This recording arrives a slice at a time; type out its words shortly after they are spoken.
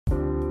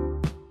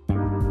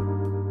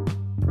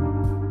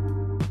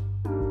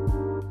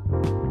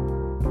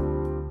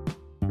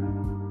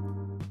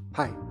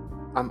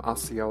I'm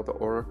Asiel the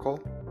Oracle,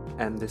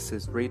 and this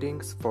is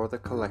Readings for the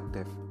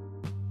Collective.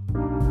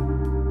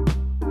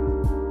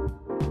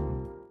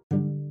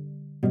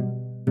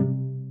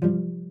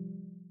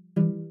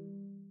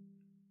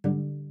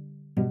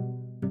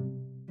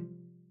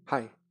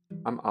 Hi,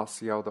 I'm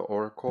Asiel the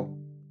Oracle,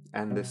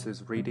 and this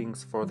is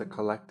Readings for the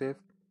Collective,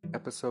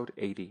 episode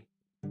 80.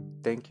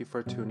 Thank you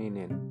for tuning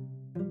in.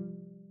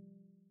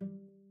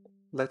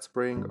 Let's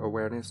bring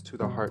awareness to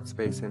the heart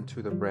space and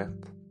to the breath.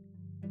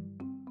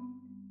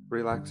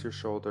 Relax your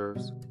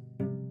shoulders.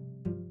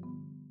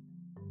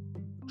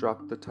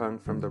 Drop the tongue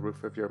from the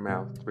roof of your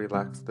mouth.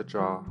 Relax the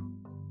jaw.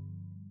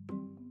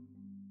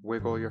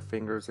 Wiggle your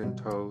fingers and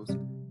toes.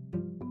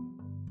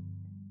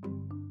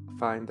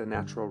 Find the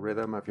natural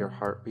rhythm of your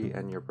heartbeat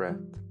and your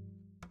breath.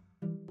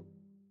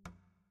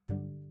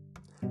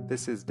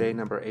 This is day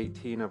number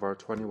 18 of our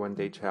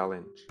 21-day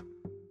challenge.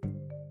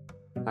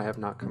 I have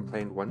not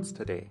complained once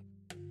today.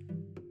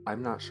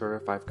 I'm not sure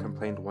if I've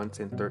complained once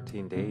in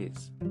 13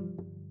 days.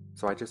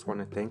 So I just want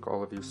to thank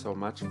all of you so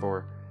much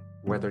for,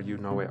 whether you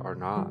know it or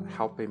not,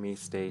 helping me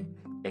stay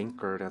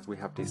anchored, as we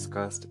have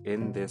discussed,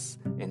 in this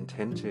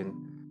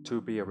intention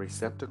to be a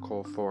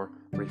receptacle for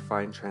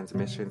refined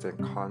transmissions and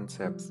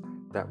concepts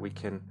that we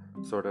can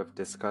sort of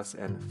discuss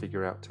and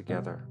figure out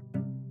together.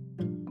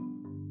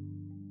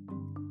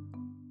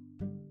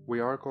 We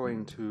are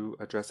going to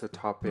address a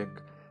topic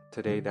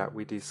today that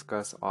we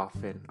discuss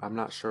often. I'm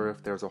not sure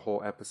if there's a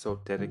whole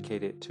episode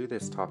dedicated to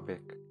this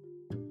topic,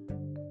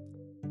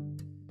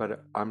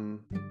 but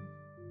I'm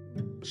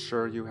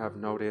sure you have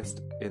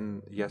noticed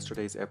in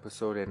yesterday's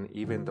episode and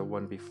even the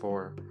one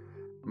before,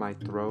 my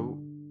throat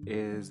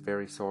is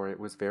very sore. It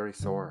was very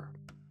sore.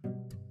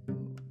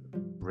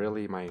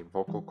 Really, my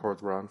vocal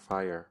cords were on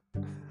fire.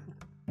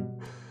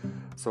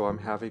 So I'm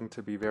having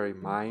to be very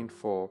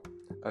mindful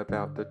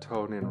about the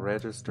tone and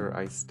register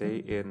I stay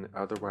in,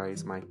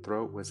 otherwise my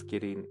throat was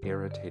getting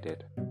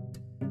irritated.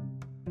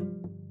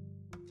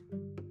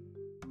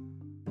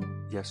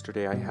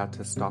 Yesterday I had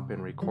to stop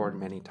and record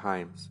many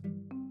times.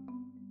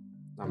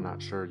 I'm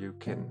not sure you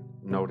can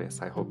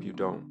notice, I hope you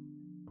don't.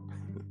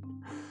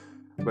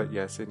 But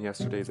yes, in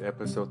yesterday's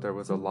episode there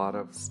was a lot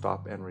of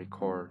stop and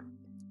record,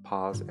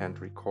 pause and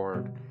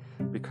record,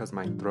 because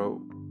my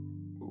throat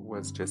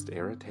was just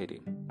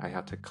irritating. I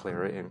had to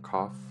clear it and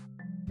cough.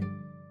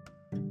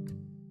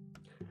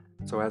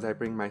 So as I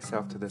bring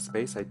myself to this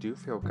space, I do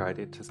feel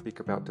guided to speak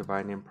about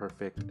divine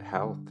imperfect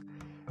health,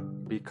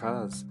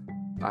 because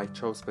I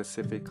chose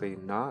specifically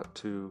not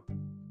to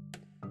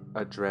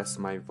address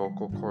my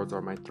vocal cords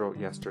or my throat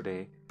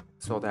yesterday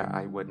so that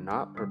I would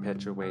not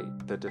perpetuate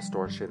the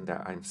distortion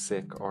that I'm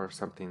sick or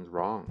something's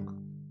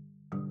wrong.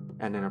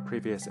 And in a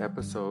previous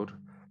episode,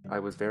 I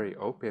was very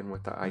open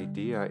with the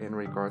idea in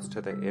regards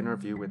to the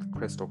interview with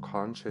Crystal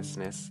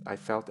Consciousness. I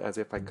felt as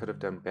if I could have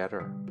done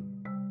better.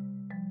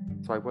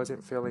 So I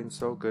wasn't feeling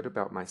so good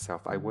about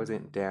myself. I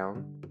wasn't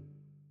down.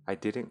 I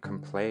didn't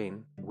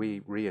complain.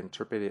 We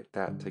reinterpreted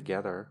that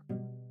together.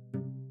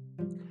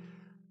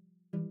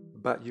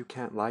 But you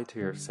can't lie to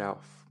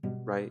yourself,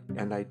 right?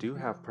 And I do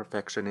have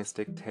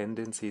perfectionistic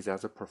tendencies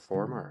as a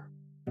performer.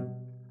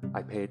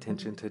 I pay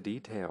attention to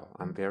detail.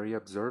 I'm very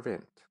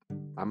observant.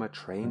 I'm a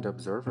trained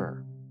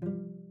observer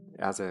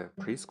as a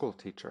preschool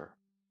teacher.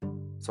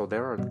 So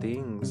there are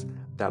things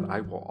that I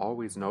will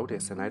always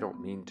notice and I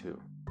don't mean to.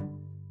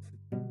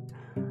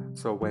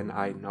 So when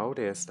I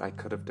noticed I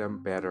could have done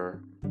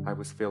better, I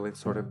was feeling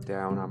sort of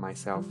down on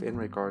myself in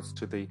regards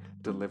to the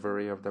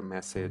delivery of the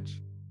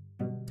message,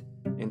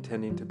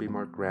 intending to be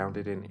more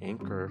grounded and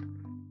anchored.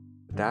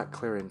 That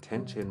clear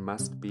intention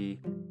must be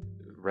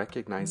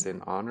recognized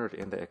and honored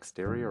in the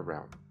exterior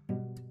realm.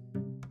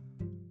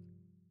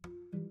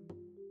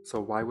 So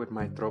why would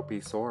my throat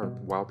be sore?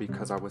 Well,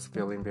 because I was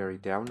feeling very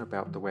down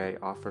about the way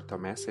I offered the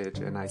message,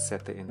 and I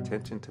set the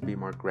intention to be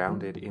more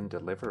grounded in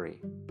delivery.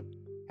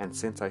 And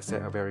since I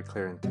set a very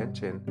clear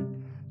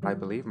intention, I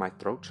believe my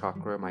throat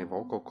chakra, my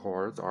vocal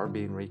cords are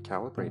being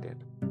recalibrated,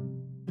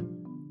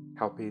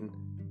 helping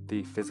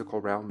the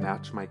physical realm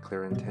match my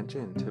clear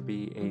intention to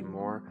be a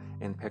more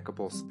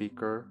impeccable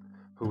speaker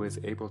who is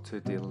able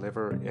to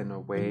deliver in a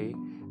way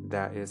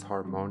that is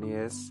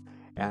harmonious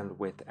and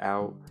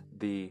without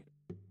the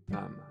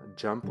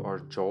jump or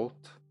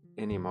jolt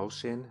in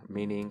emotion,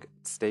 meaning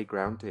stay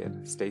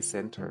grounded, stay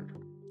centered,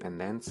 and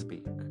then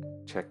speak.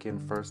 Check in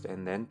first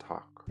and then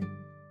talk.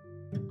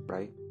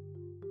 Right?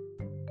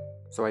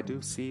 So I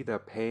do see the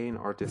pain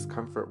or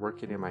discomfort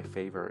working in my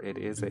favor. It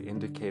is an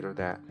indicator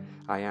that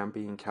I am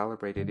being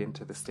calibrated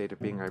into the state of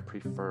being I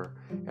prefer,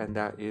 and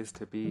that is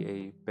to be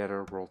a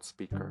better world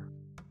speaker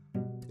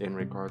in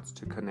regards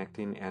to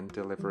connecting and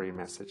delivering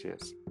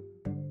messages.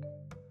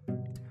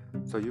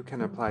 So you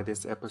can apply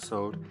this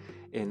episode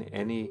in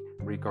any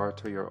regard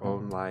to your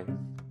own life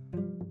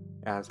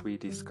as we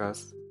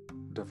discuss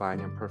divine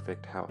and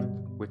perfect health,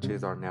 which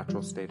is our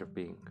natural state of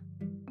being.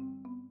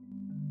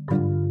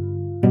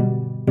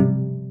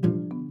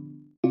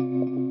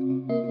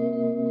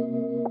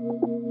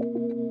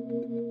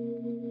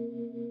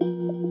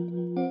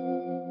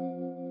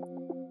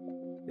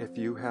 If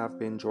you have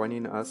been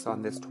joining us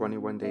on this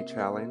 21-day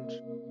challenge,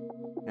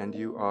 and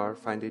you are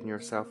finding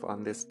yourself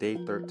on this day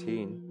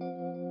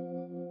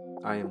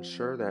 13, I am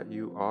sure that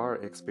you are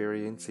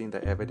experiencing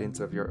the evidence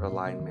of your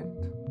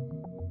alignment.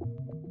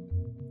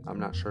 I'm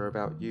not sure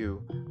about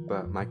you,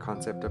 but my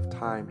concept of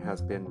time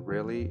has been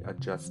really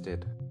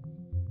adjusted.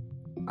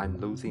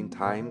 I'm losing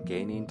time,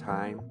 gaining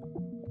time.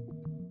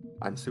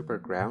 I'm super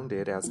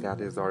grounded, as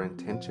that is our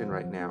intention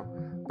right now,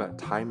 but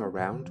time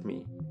around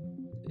me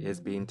is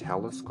being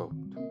telescoped.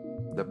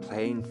 The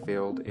playing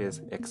field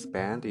is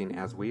expanding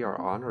as we are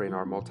honoring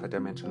our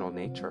multidimensional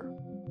nature.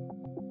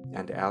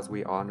 And as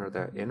we honor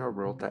the inner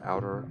world, the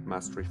outer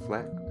must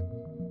reflect.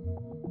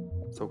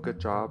 So good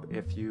job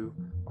if you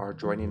are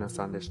joining us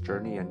on this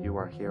journey and you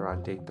are here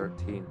on day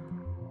 13.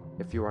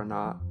 If you are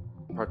not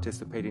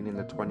participating in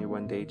the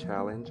 21-day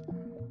challenge,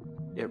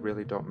 it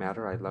really don't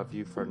matter. I love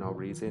you for no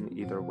reason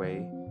either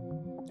way,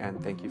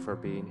 and thank you for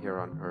being here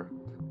on earth.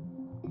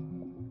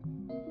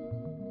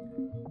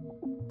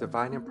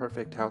 Divine and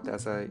perfect health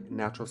as a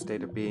natural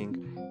state of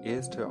being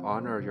is to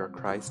honor your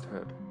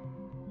Christhood.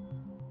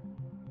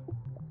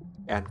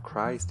 And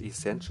Christ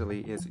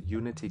essentially is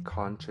unity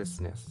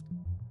consciousness.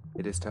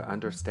 It is to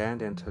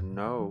understand and to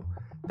know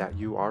that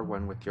you are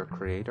one with your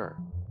Creator.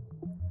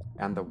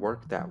 And the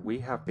work that we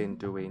have been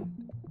doing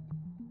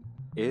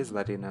is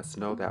letting us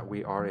know that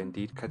we are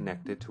indeed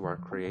connected to our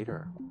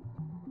Creator.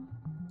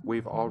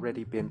 We've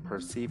already been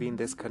perceiving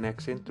this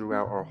connection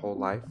throughout our whole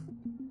life.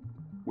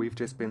 We've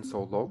just been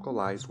so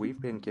localized, we've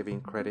been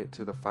giving credit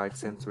to the five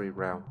sensory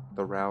realm,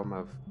 the realm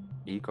of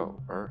ego,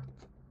 earth.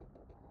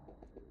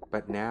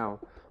 But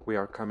now we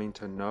are coming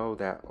to know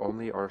that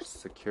only our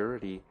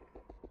security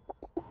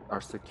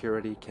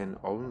can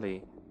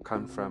only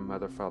come from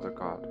Mother, Father,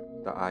 God,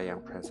 the I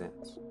Am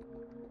Presence.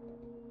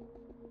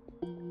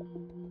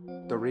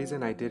 The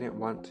reason I didn't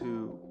want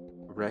to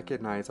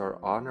recognize or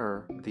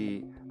honor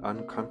the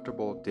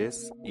uncomfortable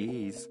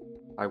dis-ease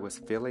I was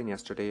feeling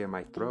yesterday in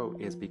my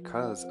throat is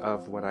because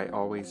of what I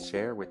always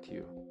share with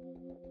you.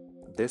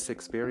 This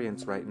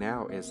experience right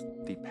now is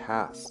the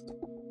past.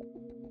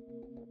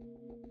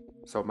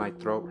 So my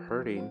throat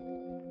hurting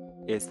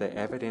is the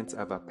evidence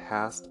of a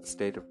past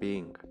state of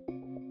being.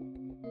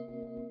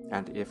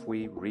 And if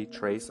we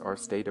retrace our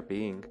state of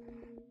being,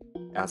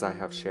 as I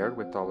have shared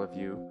with all of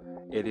you,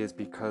 it is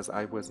because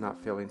I was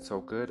not feeling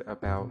so good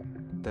about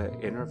the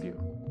interview,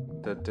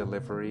 the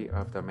delivery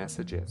of the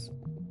messages.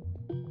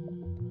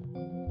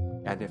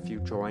 And if you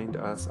joined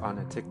us on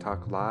a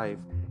TikTok live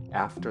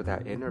after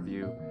that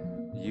interview,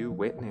 you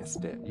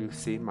witnessed it. You've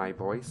seen my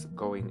voice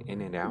going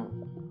in and out.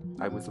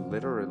 I was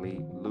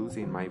literally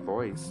losing my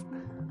voice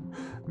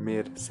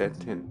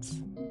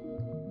mid-sentence.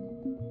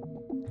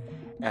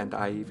 And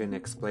I even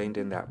explained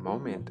in that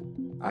moment,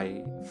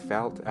 I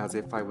felt as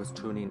if I was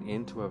tuning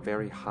into a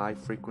very high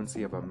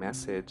frequency of a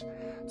message,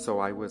 so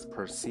I was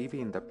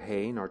perceiving the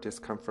pain or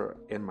discomfort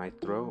in my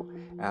throat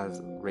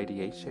as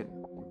radiation,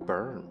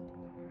 burn.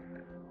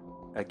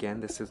 Again,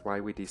 this is why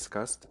we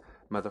discussed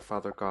Mother,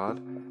 Father,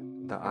 God,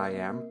 the I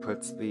Am,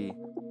 puts the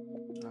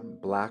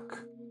black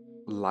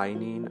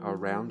lining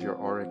around your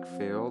auric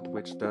field,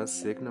 which does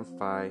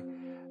signify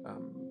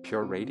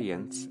pure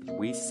radiance.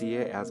 We see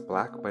it as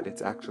black, but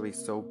it's actually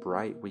so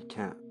bright we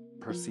can't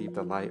perceive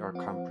the light or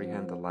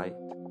comprehend the light.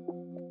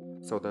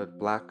 So the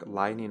black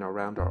lining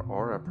around our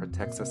aura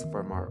protects us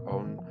from our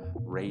own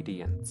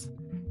radiance.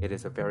 It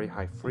is a very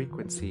high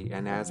frequency,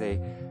 and as a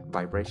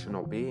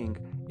vibrational being,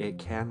 it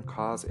can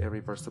cause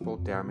irreversible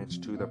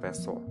damage to the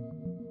vessel.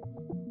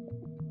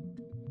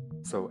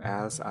 So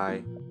as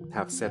I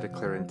have set a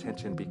clear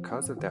intention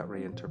because of that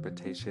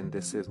reinterpretation,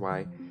 this is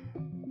why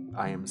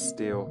I am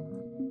still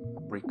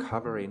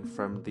recovering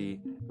from the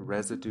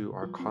residue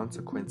or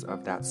consequence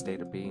of that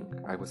state of being.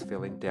 I was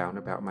feeling down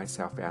about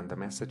myself and the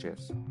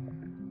messages,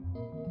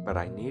 but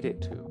I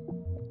needed to.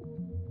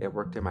 It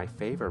worked in my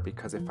favor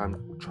because if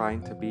I'm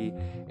trying to be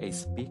a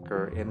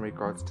speaker in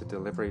regards to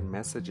delivering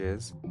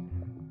messages,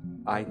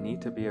 I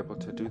need to be able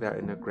to do that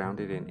in a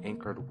grounded and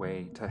anchored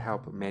way to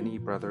help many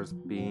brothers,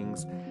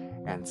 beings,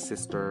 and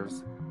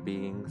sisters,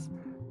 beings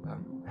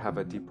have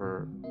a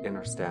deeper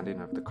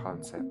understanding of the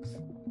concepts.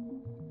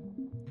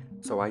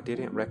 So I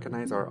didn't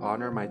recognize or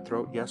honor my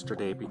throat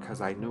yesterday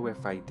because I knew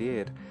if I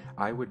did,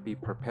 I would be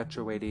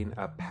perpetuating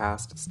a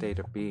past state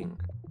of being.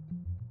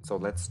 So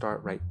let's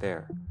start right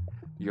there.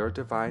 Your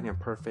divine and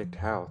perfect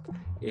health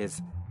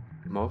is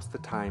most of the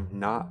time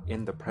not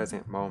in the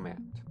present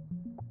moment.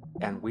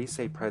 And we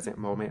say present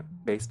moment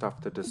based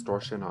off the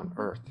distortion on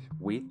earth.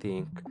 We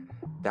think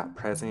that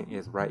present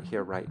is right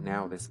here, right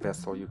now, this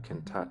vessel you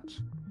can touch.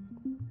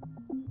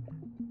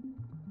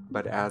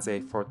 But as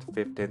a fourth,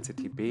 fifth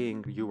density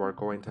being, you are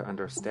going to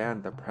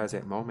understand the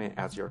present moment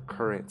as your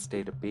current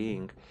state of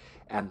being,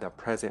 and the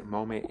present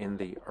moment in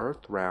the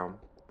earth realm,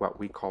 what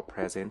we call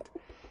present,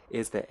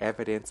 is the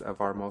evidence of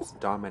our most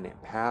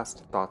dominant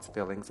past thoughts,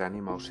 feelings, and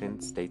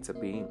emotions, states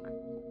of being.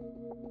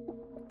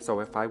 So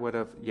if I would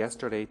have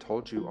yesterday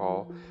told you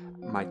all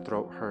my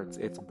throat hurts,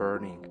 it's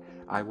burning,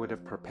 I would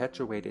have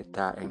perpetuated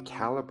that and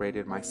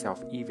calibrated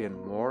myself even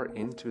more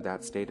into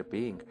that state of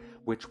being,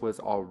 which was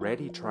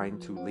already trying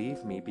to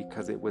leave me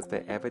because it was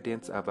the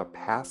evidence of a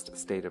past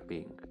state of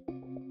being.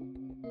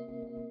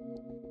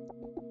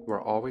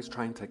 We're always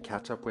trying to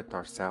catch up with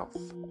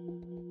ourselves.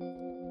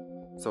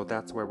 So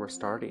that's where we're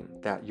starting,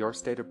 that your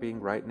state of being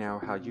right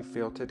now, how you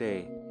feel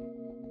today,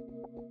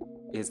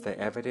 is the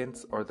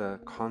evidence or the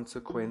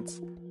consequence,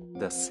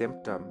 the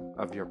symptom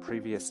of your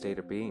previous state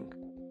of being.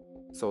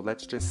 So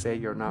let's just say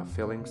you're not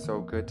feeling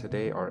so good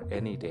today or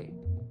any day.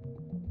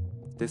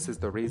 This is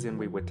the reason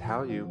we would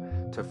tell you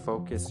to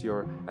focus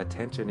your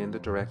attention in the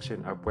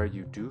direction of where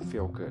you do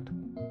feel good.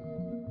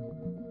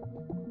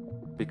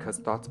 Because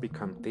thoughts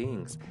become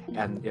things,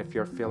 and if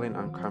you're feeling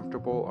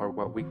uncomfortable or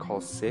what we call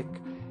sick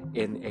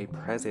in a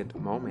present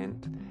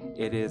moment,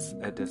 it is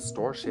a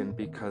distortion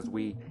because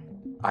we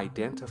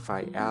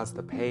identify as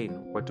the pain.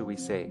 What do we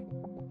say?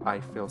 I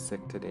feel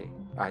sick today.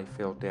 I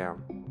feel down.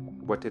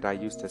 What did I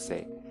used to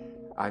say?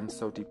 I'm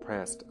so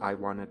depressed. I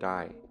want to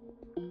die.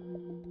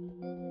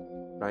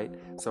 Right?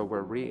 So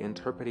we're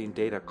reinterpreting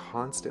data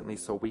constantly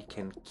so we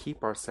can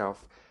keep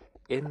ourselves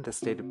in the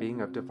state of being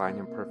of divine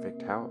and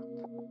perfect health.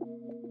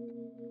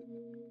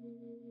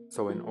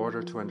 So in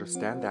order to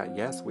understand that,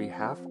 yes, we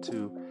have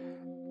to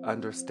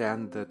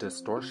understand the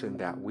distortion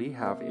that we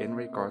have in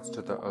regards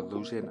to the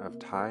illusion of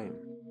time.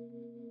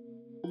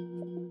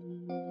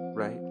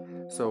 Right?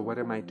 So what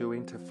am I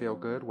doing to feel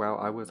good? Well,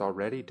 I was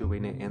already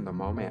doing it in the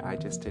moment. I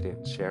just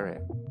didn't share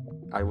it.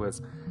 I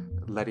was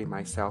letting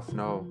myself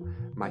know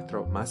my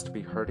throat must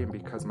be hurting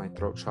because my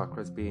throat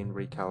chakra is being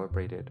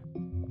recalibrated.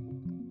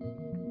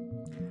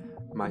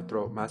 My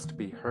throat must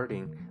be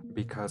hurting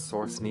because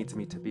Source needs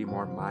me to be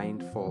more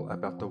mindful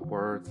about the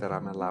words that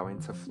I'm allowing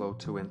to flow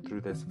to and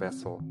through this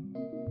vessel.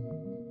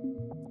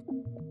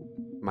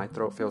 My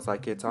throat feels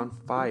like it's on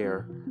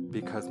fire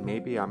because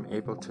maybe I'm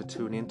able to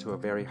tune into a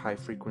very high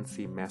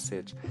frequency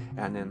message,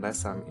 and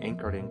unless I'm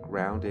anchored and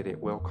grounded, it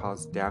will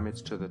cause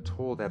damage to the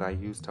tool that I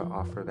use to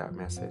offer that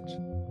message,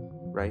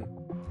 right?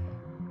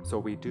 So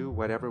we do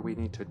whatever we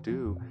need to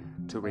do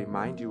to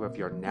remind you of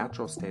your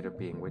natural state of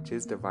being, which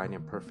is divine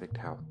and perfect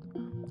health.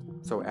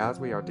 So as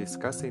we are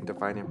discussing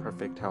divine and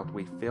perfect health,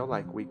 we feel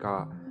like we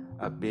got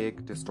a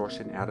big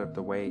distortion out of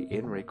the way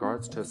in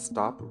regards to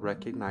stop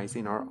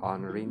recognizing or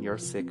honoring your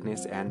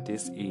sickness and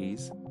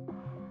dis-ease,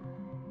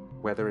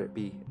 whether it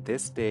be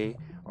this day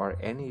or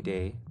any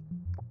day,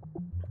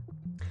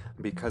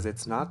 because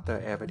it's not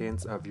the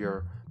evidence of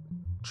your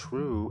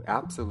true,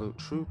 absolute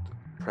truth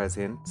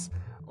presence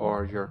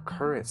or your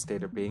current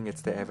state of being,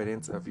 it's the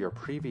evidence of your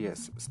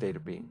previous state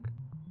of being.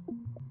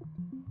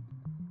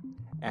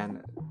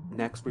 And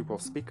next we will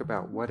speak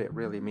about what it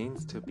really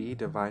means to be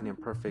divine and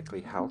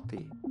perfectly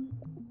healthy.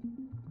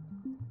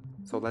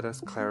 So let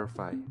us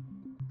clarify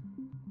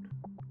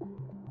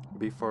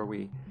before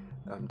we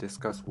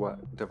discuss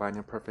what divine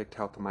and perfect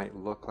health might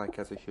look like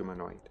as a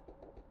humanoid.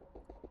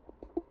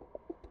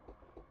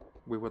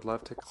 We would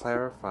love to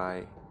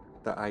clarify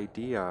the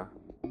idea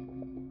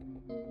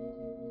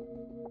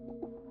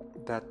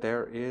that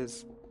there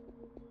is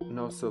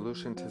no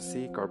solution to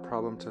seek or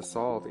problem to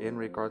solve in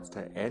regards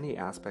to any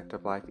aspect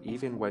of life,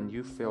 even when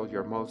you feel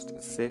your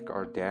most sick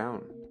or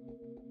down.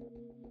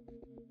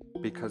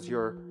 Because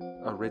your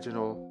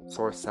original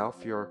source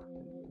self, your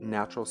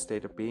natural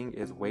state of being,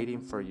 is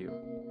waiting for you.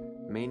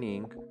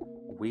 Meaning,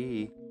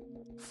 we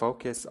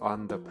focus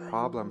on the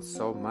problem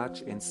so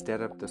much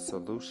instead of the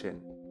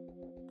solution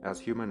as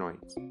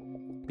humanoids,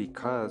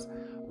 because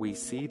we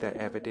see the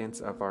evidence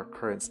of our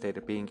current state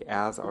of being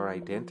as our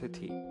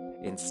identity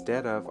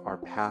instead of our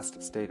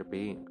past state of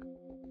being.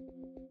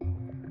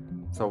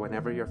 So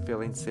whenever you're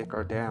feeling sick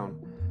or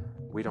down,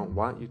 we don't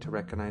want you to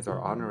recognize or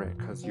honor it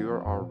because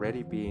you're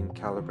already being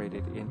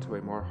calibrated into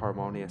a more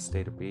harmonious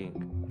state of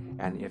being.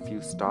 And if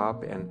you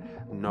stop and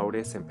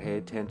notice and pay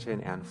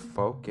attention and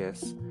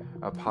focus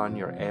upon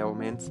your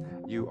ailments,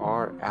 you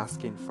are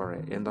asking for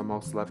it. In the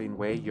most loving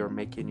way, you're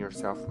making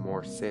yourself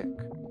more sick.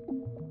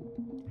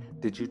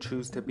 Did you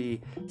choose to be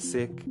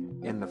sick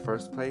in the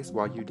first place?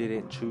 Well, you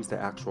didn't choose the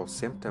actual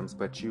symptoms,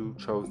 but you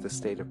chose the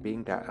state of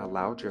being that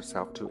allowed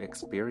yourself to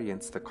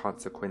experience the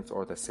consequence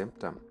or the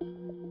symptom.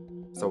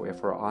 So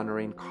if we're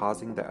honoring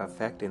causing the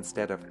effect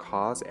instead of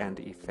cause and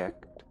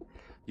effect,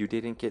 you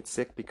didn't get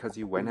sick because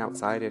you went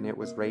outside and it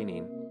was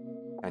raining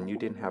and you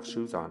didn't have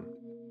shoes on.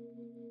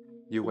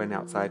 You went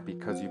outside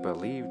because you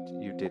believed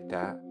you did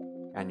that,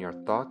 and your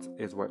thoughts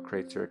is what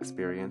creates your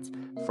experience.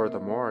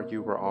 Furthermore,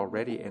 you were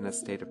already in a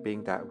state of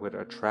being that would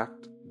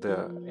attract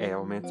the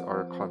ailments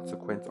or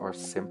consequence or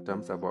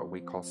symptoms of what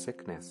we call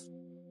sickness.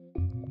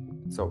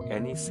 So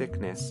any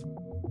sickness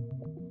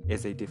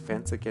is a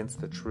defense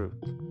against the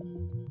truth,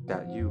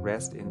 that you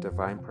rest in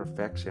divine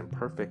perfection,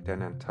 perfect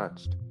and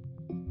untouched.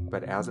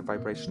 But as a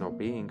vibrational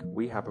being,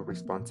 we have a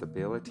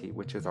responsibility,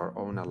 which is our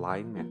own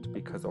alignment,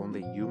 because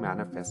only you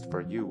manifest for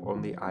you,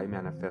 only I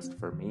manifest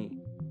for me.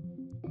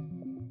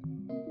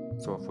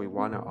 So if we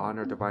want to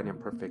honor divine and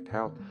perfect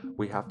health,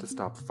 we have to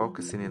stop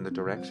focusing in the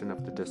direction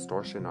of the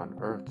distortion on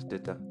earth,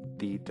 the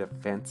the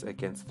defense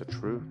against the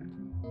truth.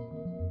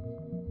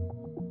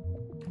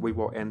 We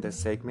will end this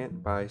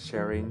segment by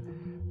sharing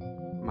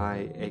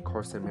my A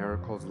Course in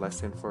Miracles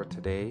lesson for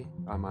today.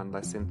 I'm on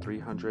lesson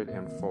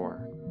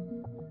 304.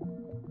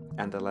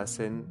 And the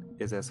lesson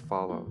is as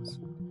follows.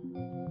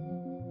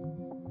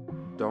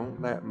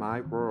 Don't let my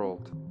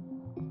world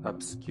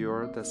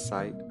obscure the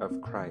sight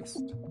of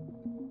Christ.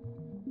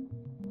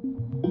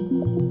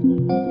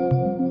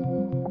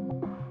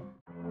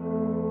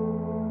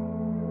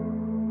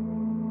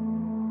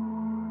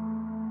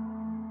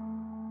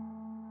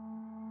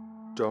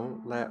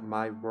 Don't let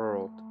my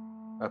world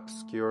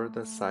obscure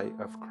the sight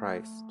of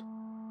Christ.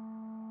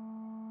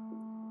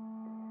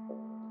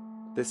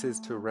 This is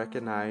to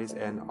recognize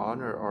and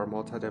honor our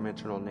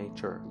multidimensional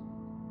nature.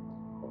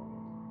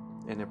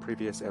 In a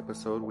previous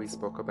episode, we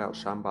spoke about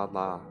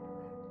Shambhala,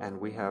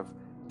 and we have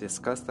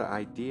discussed the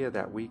idea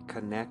that we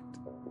connect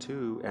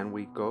to and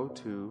we go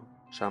to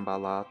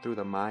Shambhala through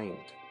the mind,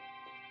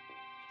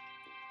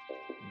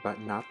 but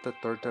not the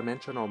third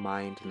dimensional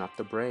mind, not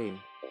the brain,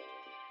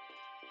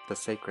 the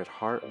sacred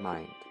heart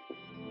mind,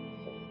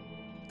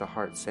 the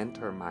heart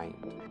center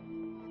mind.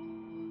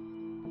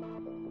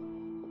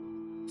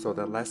 So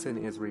the lesson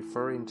is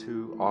referring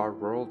to our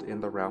world in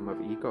the realm of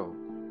ego.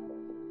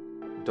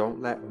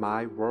 Don't let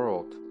my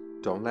world,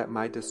 don't let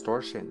my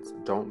distortions,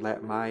 don't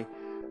let my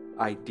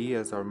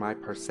ideas or my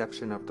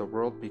perception of the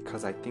world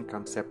because I think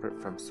I'm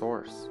separate from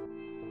Source.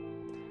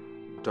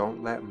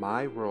 Don't let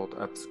my world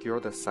obscure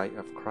the sight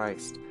of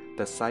Christ.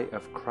 The sight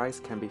of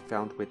Christ can be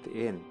found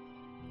within,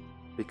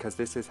 because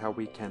this is how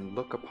we can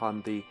look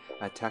upon the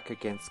attack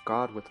against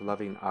God with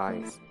loving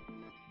eyes.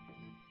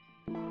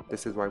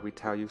 This is why we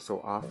tell you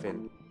so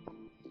often,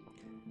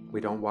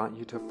 we don't want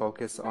you to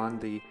focus on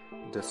the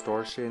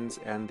distortions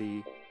and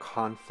the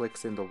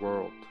conflicts in the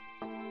world.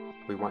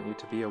 We want you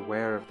to be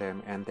aware of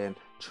them and then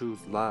choose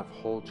love.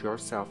 Hold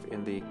yourself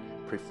in the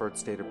preferred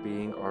state of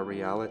being or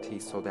reality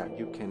so that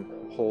you can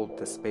hold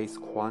the space,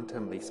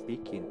 quantumly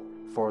speaking,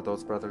 for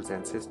those brothers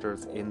and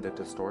sisters in the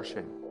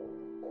distortion.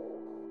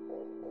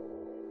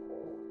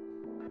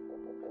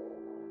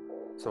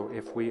 So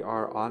if we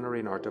are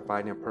honoring our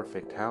divine and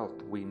perfect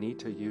health, we need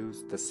to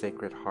use the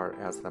Sacred Heart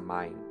as the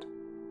mind.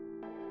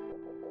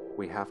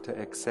 We have to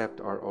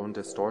accept our own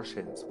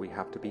distortions. We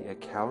have to be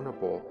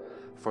accountable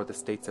for the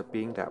states of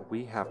being that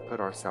we have put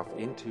ourselves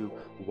into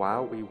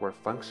while we were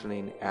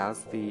functioning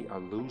as the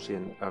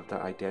illusion of the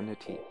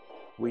identity.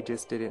 We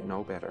just didn't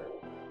know better.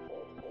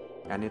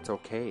 And it's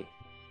okay.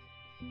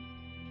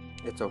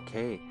 It's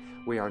okay.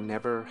 We are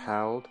never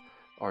held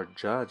or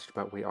judged,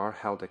 but we are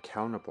held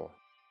accountable.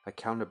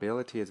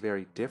 Accountability is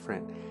very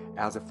different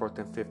as a fourth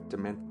and fifth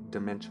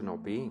dimensional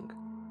being.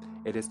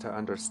 It is to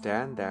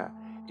understand that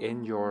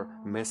in your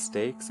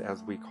mistakes,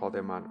 as we call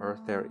them on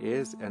earth, there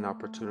is an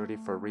opportunity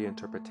for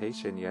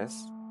reinterpretation,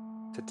 yes,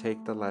 to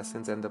take the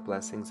lessons and the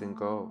blessings and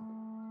go.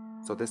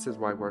 So this is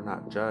why we're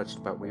not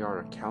judged, but we are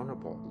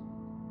accountable.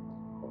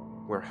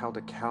 We're held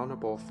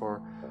accountable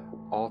for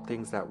all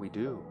things that we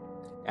do.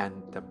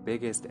 And the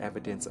biggest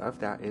evidence of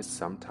that is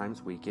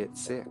sometimes we get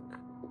sick.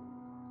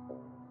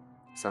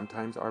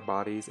 Sometimes our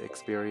bodies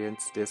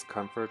experience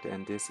discomfort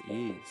and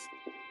dis-ease.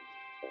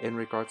 In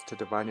regards to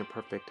divine and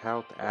perfect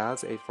health,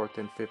 as a fourth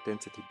and fifth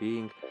entity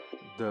being,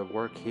 the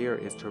work here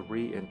is to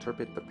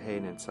reinterpret the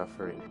pain and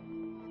suffering.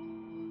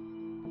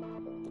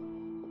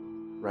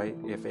 Right?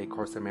 If A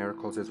Course in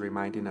Miracles is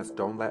reminding us,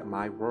 don't let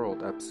my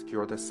world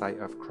obscure the sight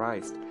of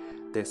Christ,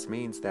 this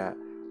means that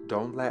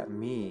don't let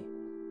me,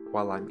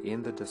 while I'm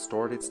in the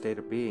distorted state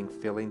of being,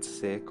 feeling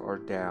sick or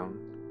down,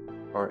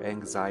 or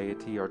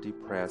anxiety or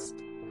depressed,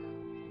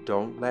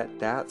 don't let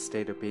that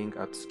state of being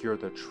obscure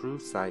the true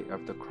sight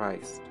of the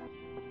Christ.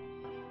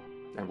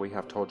 And we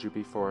have told you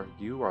before,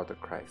 you are the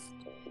Christ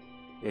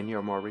in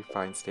your more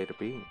refined state of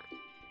being,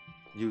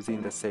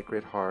 using the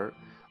Sacred Heart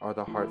or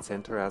the heart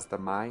center as the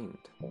mind.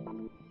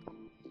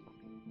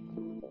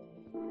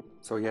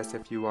 So yes,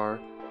 if you are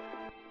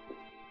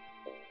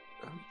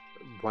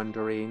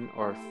wondering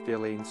or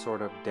feeling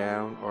sort of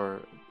down, or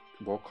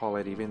we'll call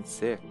it even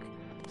sick,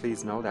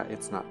 please know that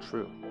it's not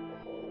true.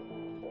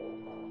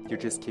 You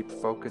just keep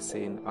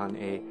focusing on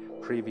a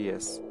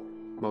previous,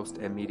 most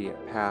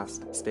immediate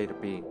past state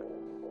of being.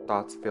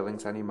 Thoughts,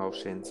 feelings, and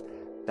emotions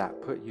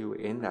that put you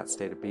in that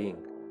state of being.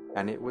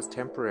 And it was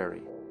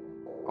temporary.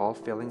 All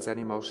feelings and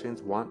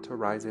emotions want to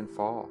rise and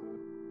fall.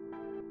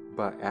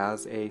 But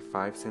as a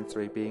five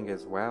sensory being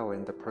as well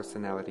in the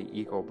personality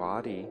ego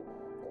body,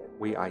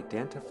 we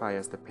identify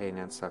as the pain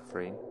and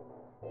suffering,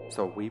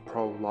 so we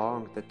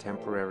prolong the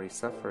temporary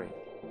suffering.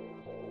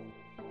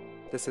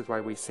 This is why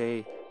we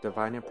say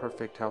divine and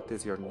perfect health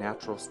is your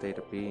natural state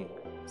of being.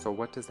 So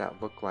what does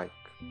that look like?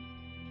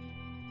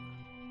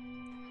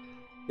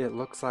 It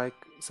looks like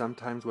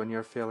sometimes when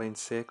you're feeling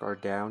sick or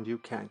down, you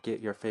can't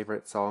get your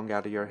favorite song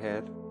out of your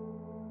head.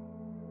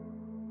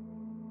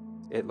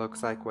 It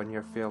looks like when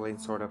you're feeling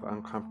sort of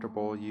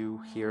uncomfortable,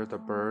 you hear the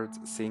birds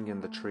sing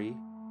in the tree.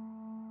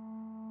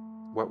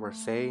 What we're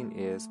saying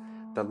is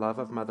the love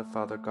of Mother,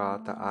 Father,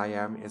 God, the I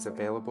Am, is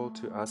available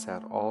to us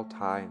at all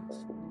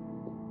times.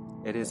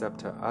 It is up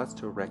to us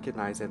to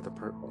recognize and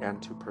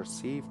to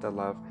perceive the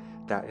love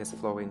that is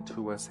flowing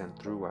to us and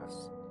through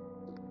us.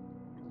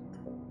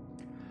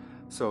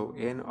 So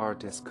in our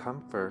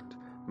discomfort,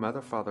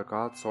 Mother, Father,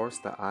 God, Source,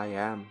 the I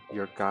Am,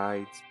 your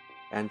guides,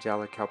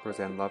 angelic helpers,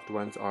 and loved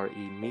ones are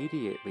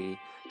immediately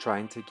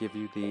trying to give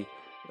you the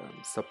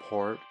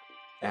support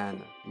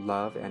and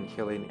love and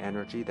healing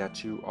energy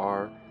that you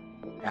are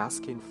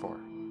asking for.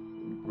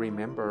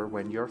 Remember,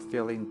 when you're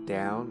feeling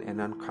down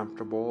and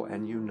uncomfortable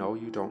and you know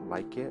you don't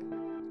like it,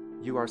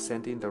 you are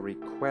sending the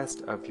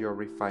request of your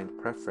refined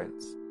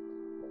preference.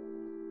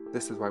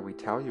 This is why we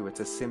tell you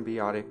it's a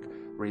symbiotic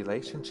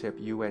relationship,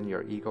 you and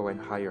your ego and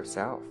higher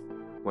self.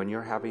 When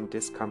you're having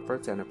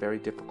discomforts and a very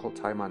difficult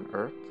time on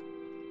earth,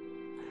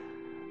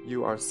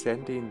 you are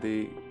sending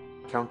the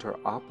counter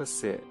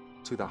opposite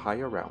to the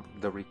higher realm,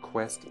 the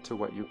request to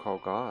what you call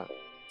God.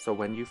 So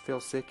when you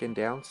feel sick and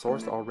down,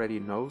 Source already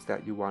knows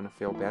that you want to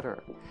feel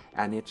better.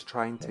 And it's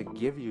trying to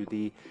give you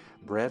the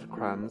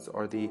breadcrumbs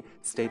or the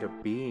state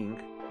of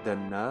being, the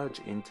nudge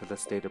into the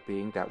state of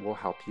being that will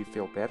help you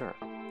feel better.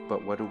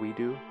 But what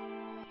do?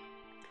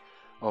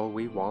 Oh,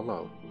 we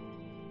wallow.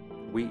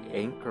 We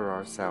anchor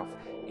ourselves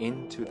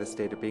into the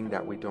state of being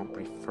that we don't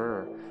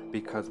prefer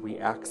because we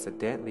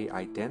accidentally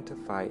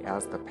identify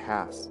as the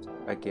past.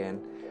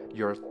 Again,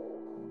 your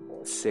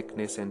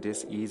sickness and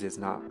dis-ease is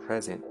not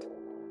present.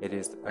 It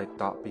is a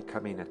thought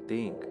becoming a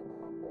thing.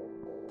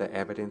 The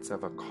evidence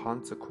of a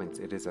consequence.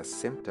 It is a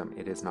symptom.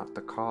 It is not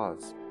the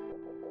cause.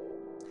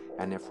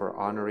 And if we're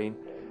honoring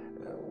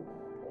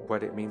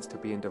what it means to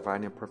be in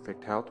divine and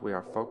perfect health, we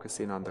are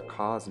focusing on the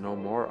cause, no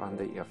more on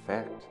the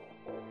effect.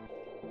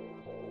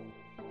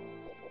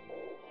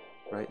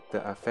 Right?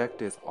 The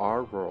effect is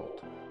our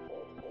world.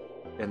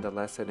 In the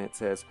lesson it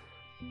says,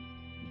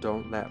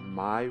 don't let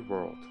my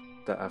world.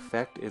 The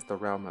effect is the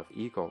realm of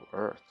ego,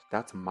 earth.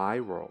 That's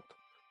my world.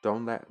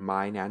 Don't let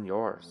mine and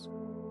yours.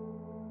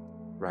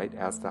 Right?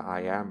 As the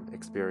I am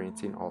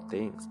experiencing all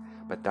things.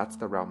 But that's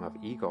the realm of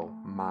ego,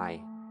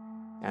 my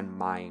and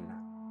mine.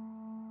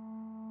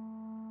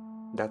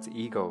 That's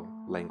ego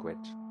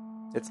language.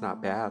 It's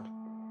not bad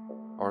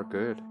or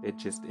good. It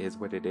just is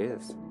what it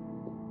is.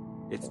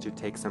 It's to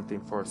take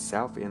something for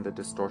self in the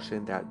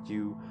distortion that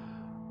you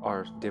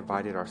are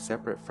divided or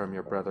separate from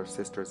your brothers,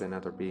 sisters, and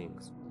other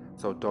beings.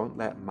 So don't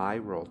let my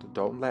world,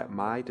 don't let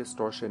my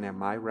distortion and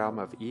my realm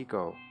of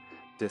ego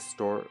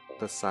distort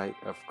the sight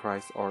of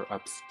Christ or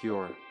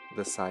obscure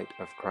the sight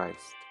of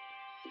Christ.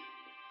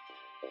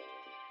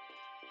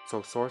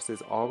 So Source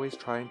is always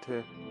trying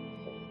to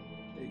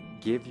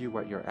give you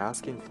what you're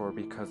asking for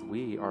because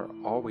we are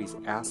always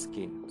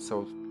asking.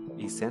 So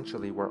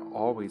essentially we're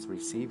always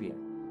receiving.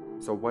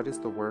 So what is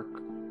the work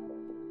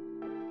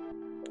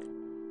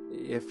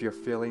if you're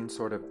feeling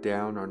sort of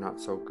down or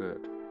not so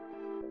good?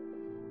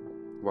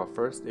 Well,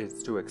 first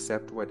is to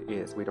accept what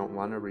is. We don't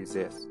want to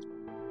resist.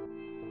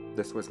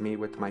 This was me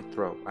with my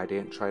throat. I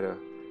didn't try to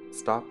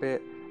stop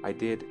it. I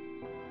did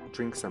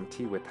drink some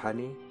tea with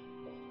honey,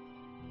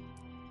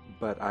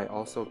 but I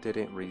also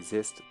didn't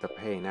resist the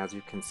pain. As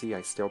you can see,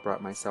 I still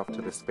brought myself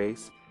to the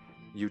space.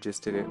 You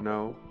just didn't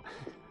know.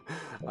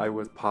 I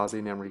was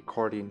pausing and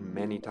recording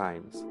many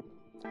times.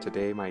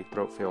 Today my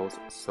throat feels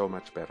so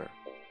much better.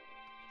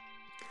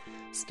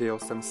 Still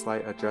some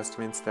slight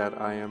adjustments that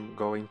I am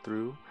going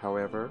through.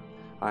 However,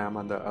 I am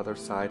on the other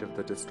side of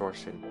the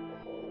distortion.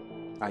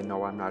 I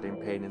know I'm not in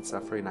pain and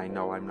suffering. I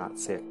know I'm not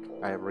sick.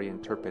 I have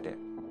reinterpreted it.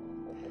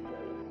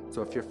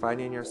 So if you're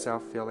finding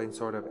yourself feeling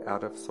sort of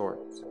out of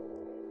sorts,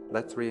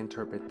 let's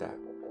reinterpret that.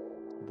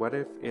 What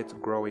if it's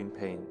growing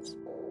pains?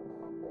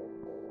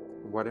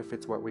 What if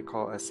it's what we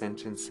call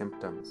ascension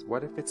symptoms?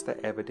 What if it's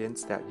the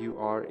evidence that you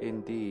are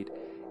indeed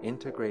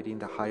integrating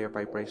the higher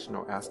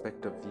vibrational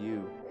aspect of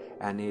you,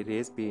 and it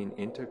is being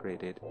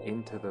integrated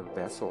into the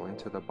vessel,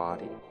 into the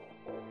body?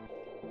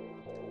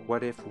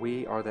 What if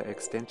we are the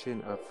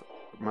extension of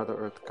Mother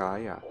Earth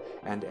Gaia,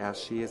 and as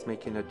she is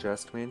making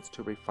adjustments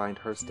to refine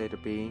her state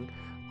of being,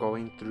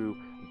 going through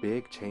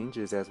big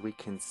changes as we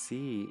can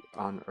see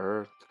on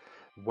Earth,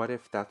 what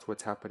if that's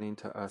what's happening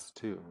to us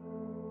too?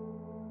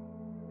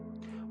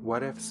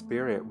 What if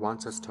Spirit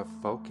wants us to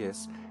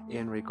focus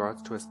in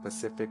regards to a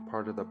specific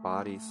part of the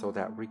body so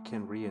that we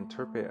can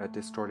reinterpret a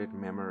distorted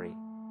memory?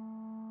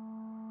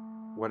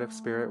 What if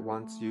Spirit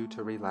wants you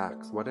to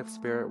relax? What if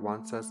Spirit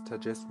wants us to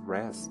just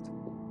rest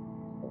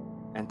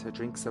and to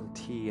drink some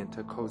tea and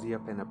to cozy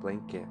up in a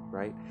blanket,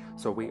 right?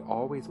 So we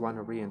always want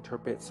to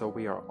reinterpret, so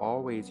we are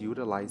always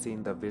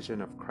utilizing the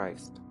vision of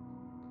Christ.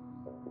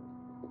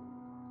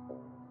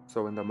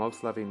 So in the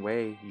most loving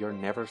way, you're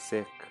never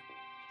sick.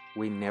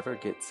 We never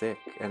get sick.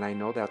 And I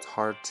know that's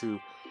hard to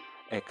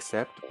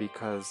accept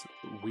because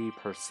we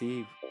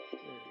perceive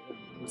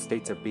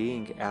states of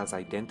being as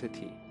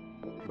identity,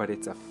 but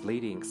it's a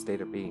fleeting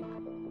state of being.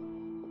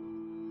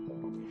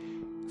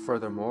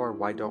 Furthermore,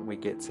 why don't we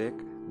get sick?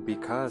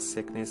 Because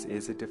sickness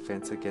is a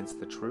defense against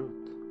the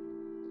truth.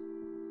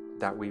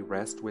 that we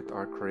rest with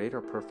our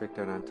Creator perfect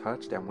and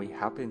untouched, and we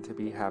happen to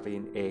be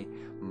having a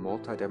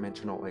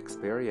multidimensional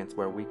experience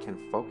where we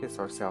can focus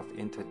ourselves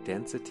into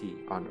density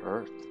on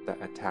earth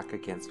that attack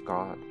against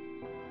God.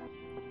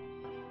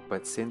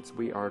 But since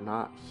we are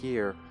not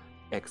here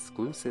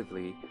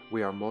exclusively,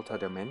 we are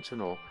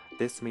multidimensional.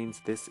 This means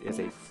this is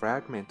a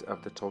fragment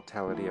of the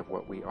totality of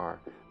what we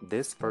are.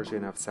 This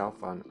version of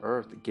self on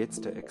earth gets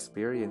to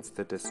experience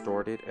the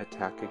distorted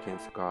attack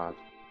against God.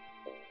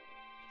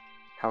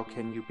 How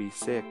can you be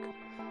sick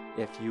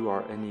if you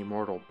are an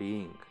immortal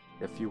being,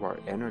 if you are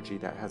energy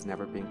that has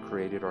never been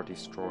created or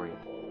destroyed?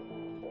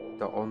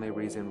 The only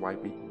reason why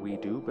we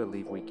do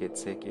believe we get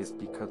sick is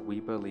because we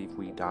believe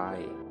we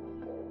die.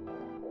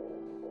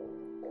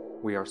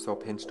 We are so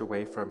pinched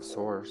away from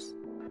Source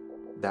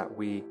that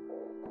we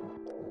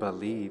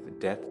believe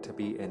death to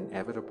be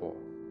inevitable.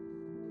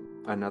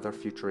 Another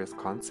futurist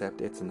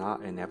concept, it's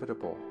not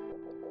inevitable.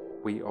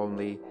 We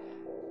only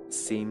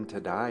seem to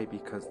die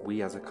because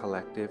we as a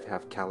collective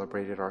have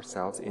calibrated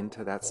ourselves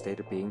into that state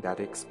of being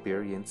that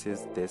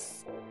experiences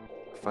this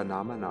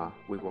phenomena,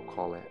 we will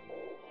call it.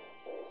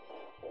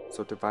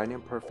 So divine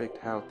and perfect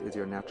health is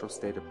your natural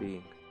state of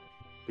being,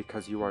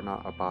 because you are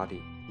not a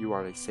body, you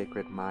are a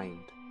sacred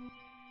mind.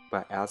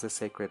 But as a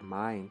sacred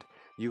mind,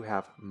 you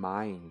have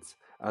minds,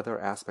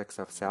 other aspects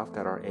of self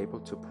that are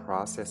able to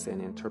process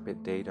and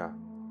interpret data.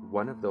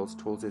 One of those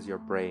tools is your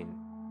brain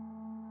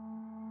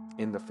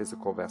in the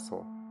physical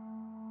vessel.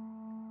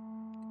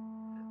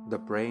 The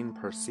brain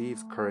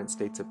perceives current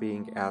states of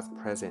being as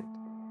present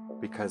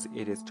because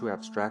it is too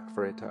abstract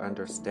for it to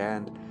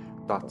understand.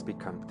 Thoughts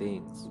become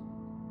things.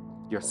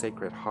 Your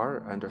sacred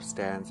heart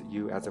understands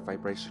you as a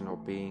vibrational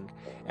being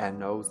and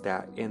knows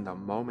that in the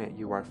moment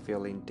you are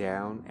feeling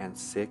down and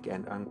sick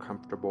and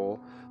uncomfortable,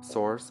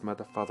 Source,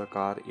 Mother, Father,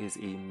 God is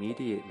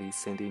immediately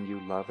sending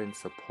you love and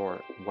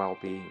support,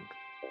 well-being.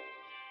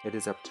 It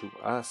is up to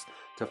us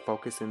to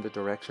focus in the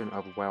direction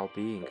of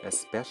well-being,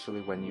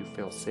 especially when you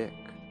feel sick.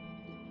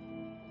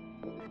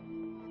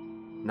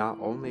 Not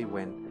only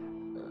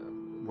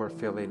when we're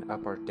feeling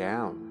up or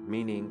down,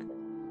 meaning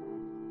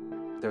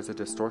there's a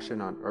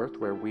distortion on earth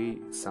where we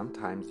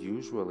sometimes,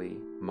 usually,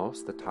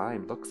 most of the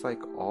time, looks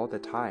like all the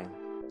time,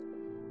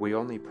 we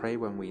only pray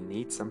when we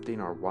need something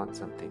or want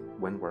something.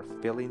 When we're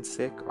feeling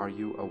sick, are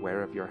you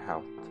aware of your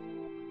health?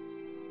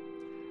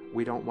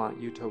 We don't want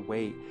you to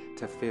wait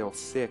to feel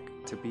sick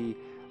to be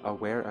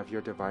aware of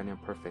your divine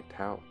and perfect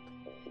health.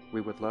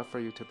 We would love for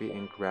you to be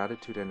in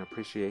gratitude and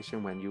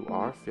appreciation when you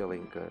are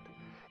feeling good,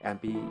 and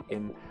be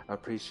in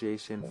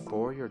appreciation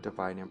for your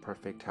divine and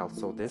perfect health,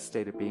 so this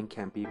state of being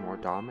can be more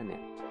dominant.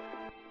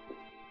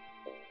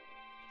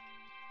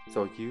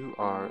 So you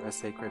are a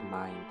sacred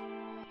mind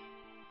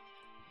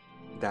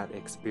that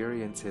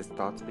experiences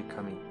thoughts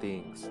becoming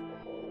things.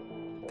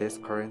 This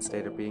current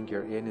state of being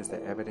you're in is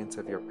the evidence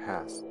of your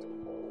past.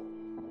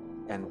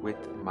 And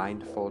with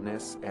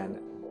mindfulness and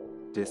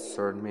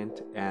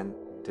discernment and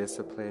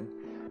discipline,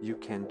 you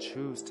can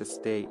choose to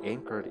stay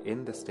anchored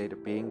in the state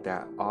of being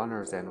that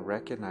honors and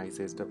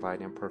recognizes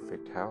divine and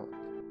perfect health,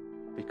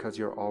 because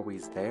you're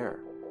always there.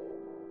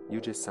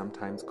 You just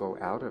sometimes go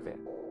out of it.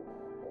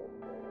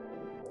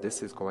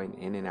 This is going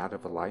in and out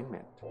of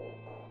alignment.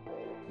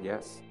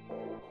 Yes.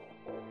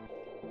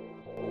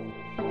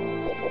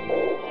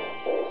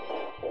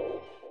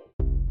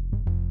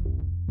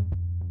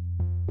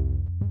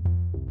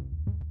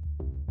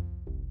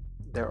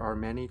 There are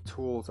many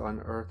tools on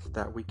earth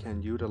that we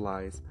can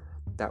utilize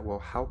that will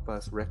help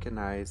us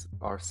recognize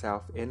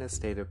ourselves in a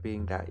state of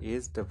being that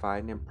is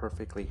divine and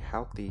perfectly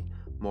healthy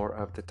more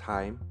of the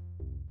time.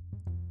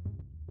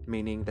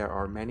 Meaning there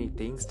are many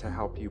things to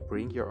help you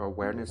bring your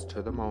awareness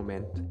to the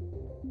moment,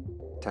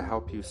 to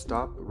help you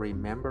stop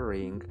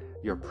remembering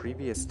your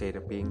previous state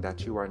of being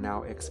that you are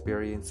now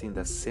experiencing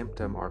the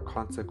symptom or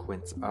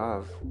consequence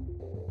of,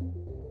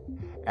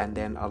 and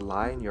then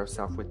align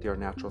yourself with your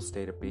natural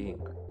state of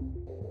being.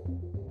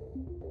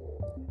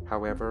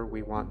 However,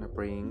 we want to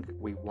bring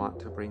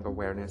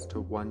awareness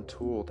to one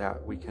tool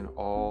that we can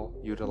all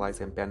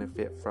utilize and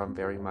benefit from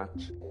very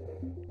much,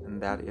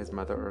 and that is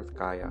Mother Earth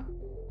Gaia.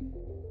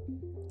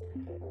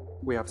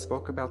 We have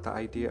spoke about the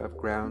idea of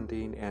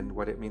grounding and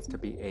what it means to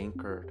be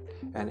anchored,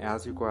 and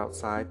as you go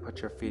outside,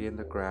 put your feet in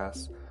the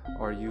grass,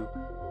 or you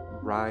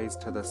rise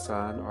to the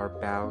sun or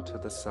bow to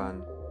the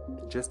sun.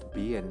 Just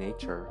be in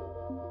nature.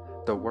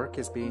 The work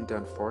is being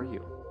done for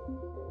you.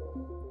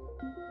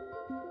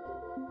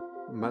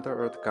 Mother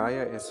Earth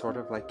Gaia is sort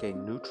of like a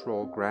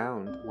neutral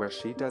ground where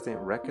she doesn't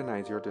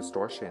recognize your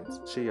distortions.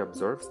 She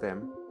observes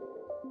them,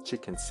 she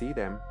can see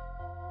them,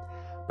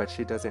 but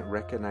she doesn't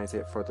recognize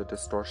it for the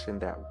distortion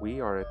that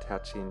we are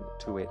attaching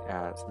to it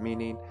as.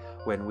 Meaning,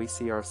 when we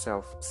see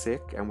ourselves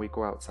sick and we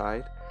go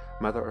outside,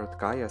 Mother Earth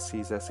Gaia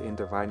sees us in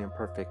divine and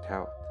perfect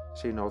health.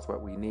 She knows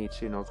what we need,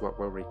 she knows what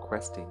we're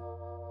requesting.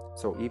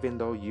 So even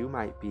though you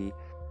might be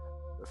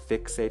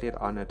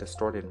fixated on a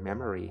distorted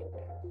memory,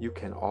 you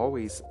can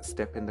always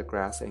step in the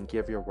grass and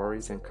give your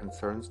worries and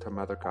concerns to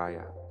Mother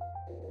Gaia,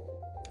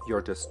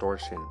 your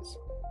distortions.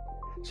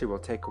 She will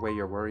take away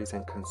your worries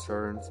and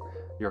concerns,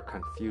 your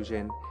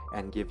confusion,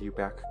 and give you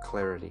back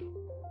clarity.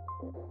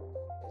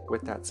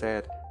 With that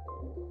said,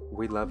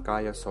 we love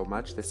Gaia so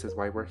much. This is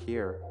why we're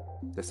here.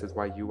 This is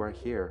why you are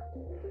here.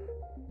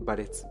 But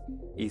it's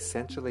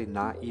essentially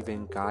not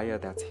even Gaia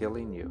that's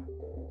healing you.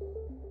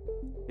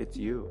 It's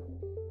you.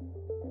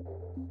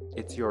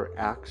 It's your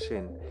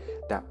action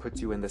that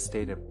puts you in the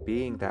state of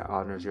being that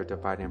honors your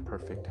divine and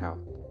perfect health.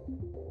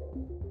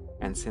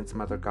 And since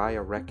Mother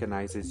Gaia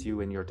recognizes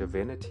you in your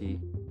divinity,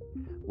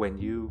 when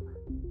you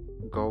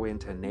go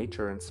into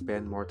nature and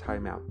spend more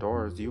time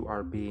outdoors, you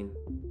are being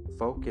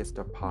focused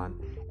upon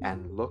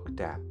and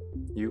looked at.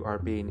 You are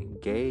being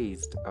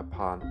gazed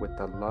upon with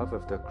the love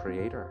of the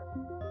Creator.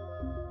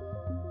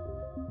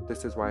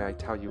 This is why I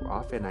tell you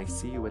often, I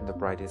see you in the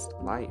brightest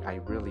light.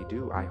 I really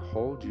do. I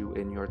hold you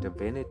in your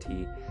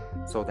divinity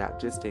so that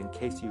just in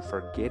case you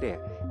forget it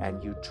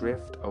and you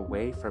drift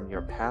away from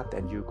your path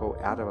and you go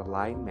out of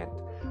alignment,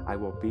 I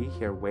will be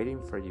here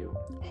waiting for you,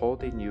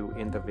 holding you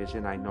in the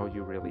vision I know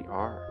you really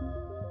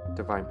are,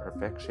 divine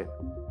perfection.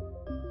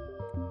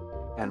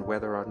 And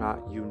whether or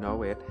not you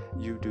know it,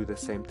 you do the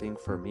same thing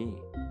for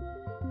me.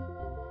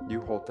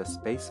 You hold the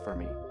space for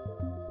me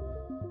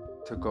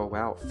to go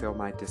out, feel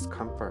my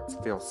discomforts,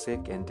 feel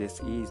sick and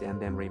dis-ease,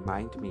 and then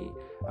remind me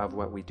of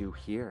what we do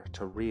here,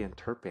 to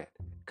reinterpret,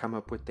 come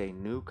up with a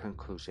new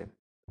conclusion.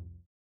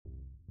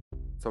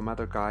 So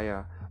Mother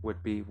Gaia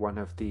would be one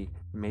of the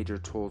major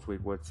tools we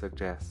would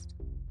suggest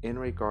in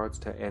regards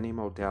to any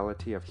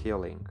modality of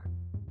healing.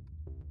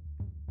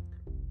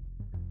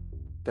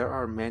 There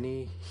are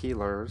many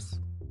healers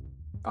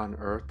on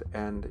earth,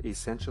 and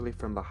essentially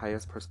from the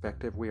highest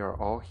perspective, we are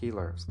all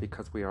healers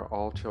because we are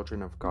all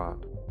children of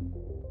God.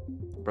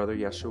 Brother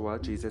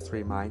Yeshua, Jesus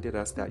reminded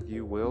us that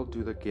you will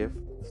do the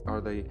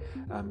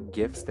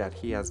gifts that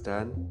he has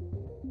done,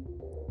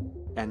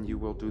 and you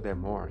will do them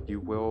more. You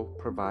will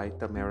provide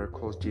the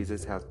miracles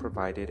Jesus has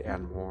provided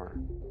and more,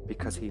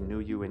 because he knew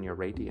you in your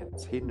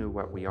radiance. He knew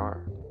what we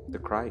are, the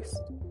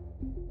Christ.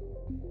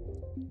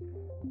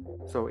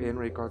 So in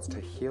regards to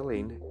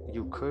healing,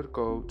 you could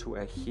go to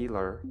a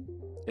healer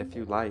if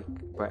you like,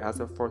 but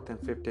as a fourth and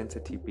fifth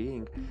density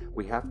being,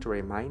 we have to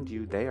remind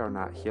you they are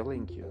not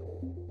healing you.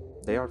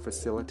 They are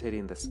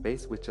facilitating the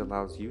space which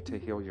allows you to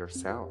heal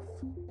yourself.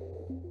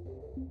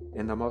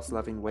 In the most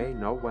loving way,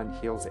 no one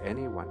heals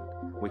anyone.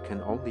 We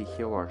can only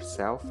heal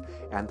ourselves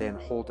and then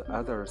hold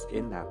others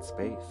in that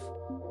space.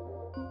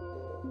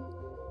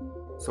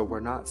 So we're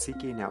not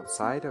seeking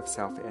outside of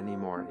self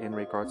anymore in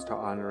regards to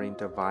honoring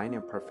divine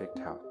and perfect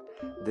health.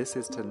 This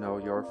is to know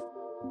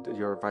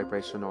your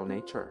vibrational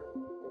nature.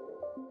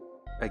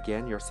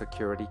 Again, your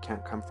security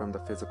can't come from the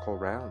physical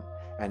realm.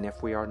 And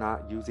if we are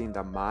not using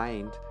the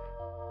mind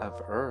of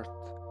earth,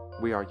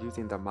 we are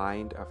using the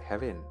mind of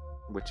heaven,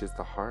 which is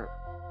the heart.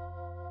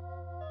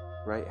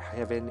 Right?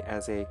 Heaven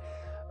as a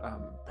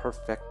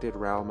perfected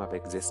realm of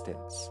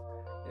existence.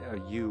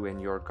 You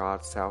and your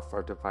God self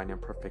or divine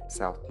and perfect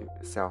self,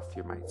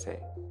 you might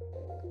say.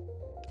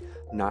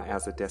 Not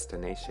as a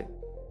destination,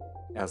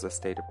 as a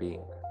state of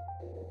being.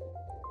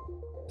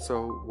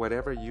 So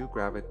whatever you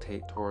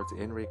gravitate towards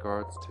in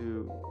regards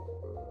to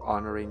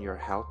honoring your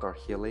health or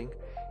healing,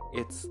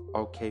 it's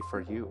okay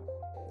for you.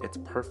 It's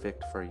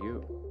perfect for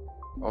you.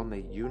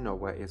 Only you know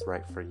what is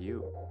right for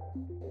you.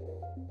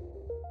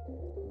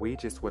 We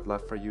just would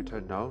love for you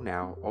to know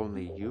now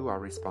only you are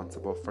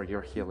responsible for your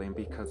healing,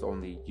 because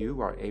only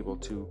you are able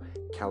to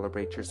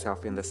calibrate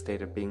yourself in the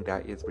state of being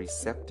that is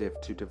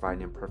receptive to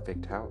divine and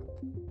perfect health.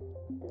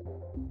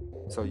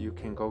 So you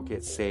can go get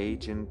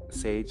saged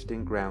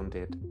and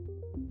grounded.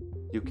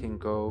 You can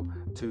go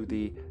to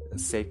the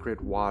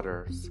sacred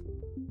waters.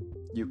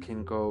 You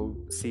can go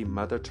see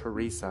Mother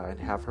Teresa and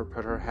have her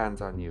put her hands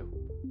on you.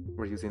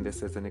 We're using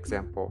this as an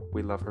example.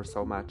 We love her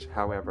so much.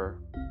 However,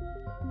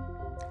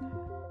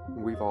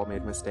 we've all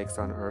made mistakes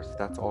on earth.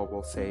 That's all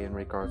we'll say in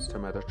regards to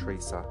Mother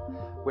Teresa.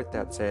 With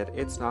that said,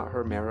 it's not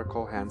her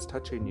miracle hands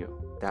touching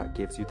you that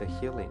gives you the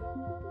healing.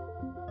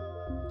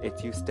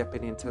 It's you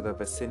stepping into the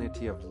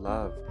vicinity of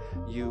love,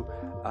 you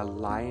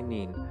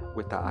aligning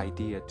with the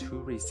idea to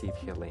receive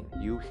healing.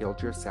 You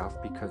healed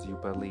yourself because you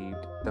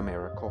believed the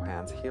miracle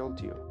hands healed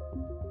you.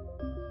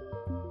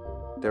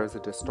 There is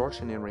a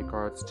distortion in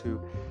regards to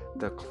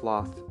the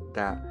cloth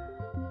that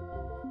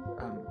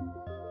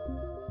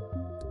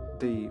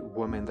the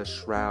woman, the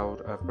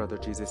shroud of Brother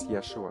Jesus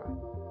Yeshua.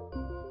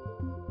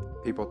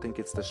 People think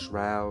it's the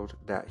shroud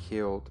that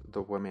healed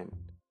the woman.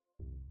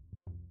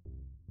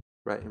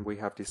 Right, and we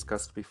have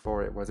discussed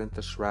before, it wasn't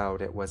the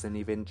shroud, it wasn't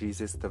even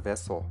Jesus the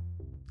vessel.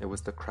 It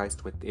was the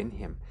Christ within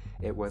him.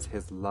 It was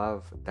his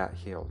love that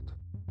healed,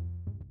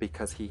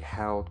 because he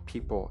held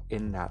people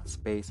in that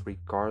space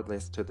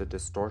regardless to the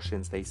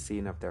distortions they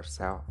seen of their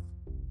self.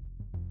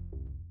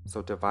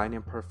 So divine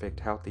and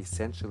perfect health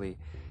essentially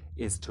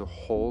is to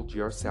hold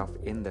yourself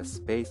in the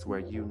space where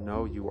you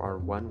know you are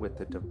one with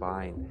the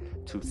divine,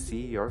 to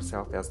see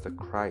yourself as the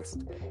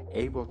Christ,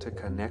 able to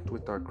connect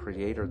with our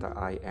Creator, the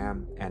I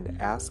Am, and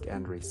ask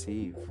and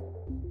receive.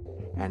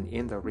 And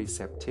in the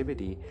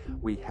receptivity,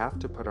 we have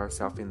to put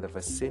ourselves in the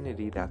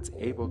vicinity that's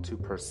able to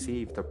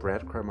perceive the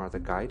breadcrumb or the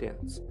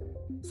guidance.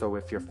 So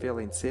if you're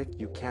feeling sick,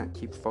 you can't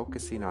keep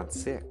focusing on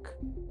sick.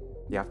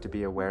 You have to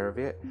be aware of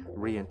it,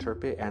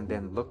 reinterpret, and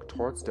then look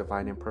towards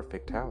divine and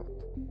perfect health.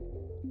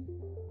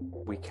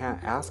 We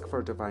can't ask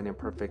for divine and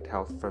perfect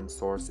health from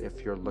Source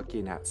if you're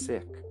looking at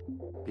sick,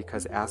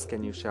 because ask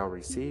and you shall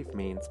receive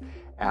means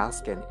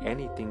ask and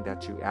anything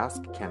that you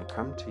ask can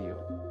come to you.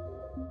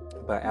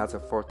 But as a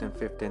fourth and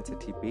fifth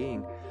entity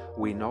being,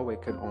 we know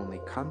it can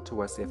only come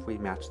to us if we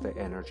match the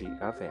energy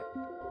of it.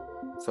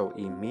 So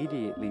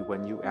immediately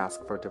when you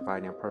ask for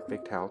divine and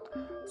perfect health,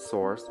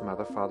 Source,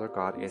 Mother, Father,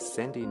 God is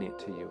sending it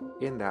to you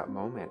in that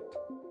moment.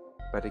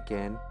 But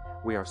again,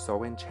 we are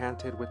so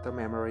enchanted with the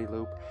memory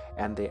loop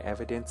and the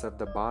evidence of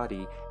the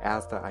body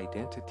as the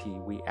identity,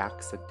 we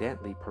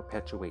accidentally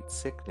perpetuate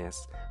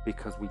sickness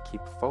because we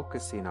keep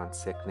focusing on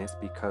sickness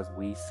because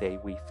we say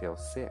we feel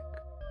sick,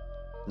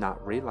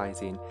 not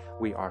realizing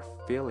we are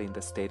feeling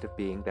the state of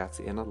being that's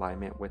in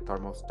alignment with our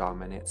most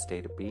dominant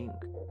state of being.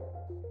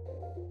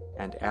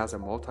 And as a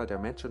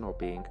multidimensional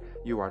being,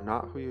 you are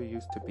not who you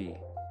used to be.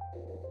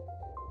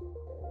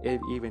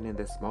 Even in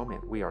this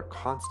moment, we are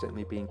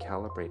constantly being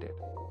calibrated.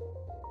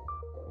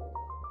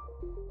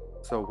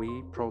 So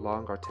we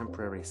prolong our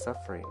temporary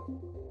suffering.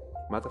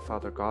 Mother,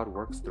 Father, God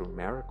works through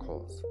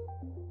miracles.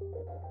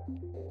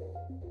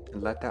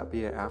 And let that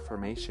be an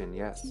affirmation,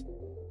 yes.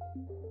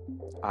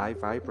 I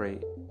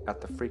vibrate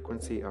at the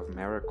frequency of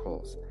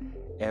miracles.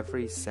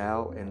 Every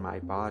cell in my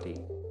body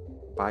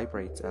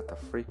vibrates at the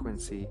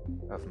frequency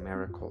of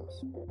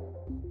miracles.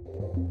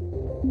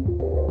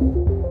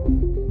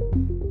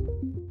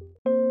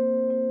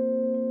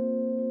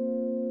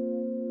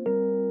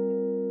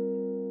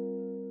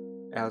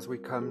 As we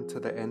come to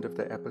the end of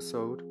the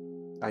episode,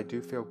 I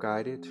do feel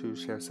guided to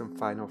share some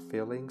final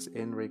feelings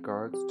in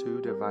regards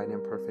to divine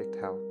and perfect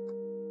health.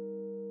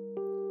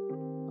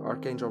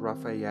 Archangel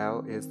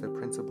Raphael is the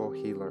principal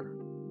healer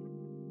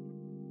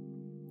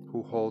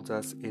who holds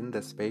us in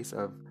the space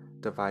of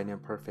divine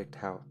and perfect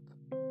health.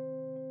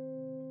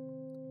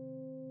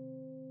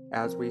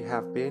 As we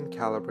have been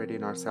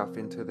calibrating ourselves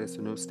into this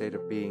new state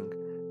of being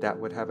that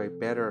would have a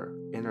better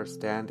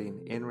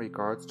understanding in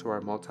regards to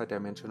our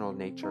multidimensional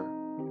nature,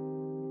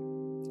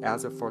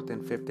 as a fourth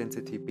and fifth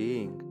entity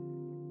being,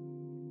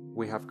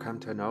 we have come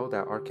to know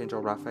that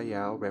Archangel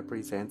Raphael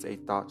represents a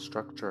thought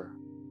structure.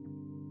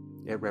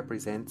 It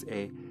represents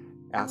an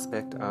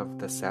aspect of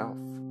the self,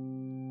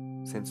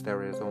 since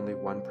there is only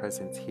one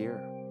presence here.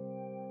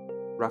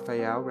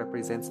 Raphael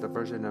represents the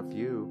version of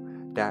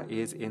you that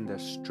is in the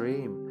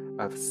stream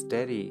of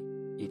steady,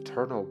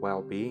 eternal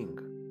well-being.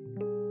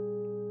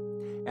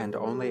 And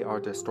only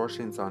our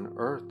distortions on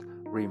earth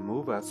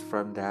remove us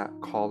from that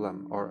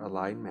column or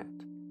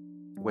alignment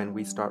when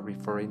we start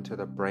referring to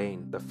the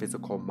brain, the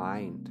physical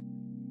mind,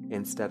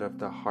 instead of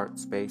the heart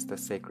space, the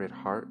sacred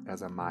heart,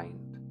 as a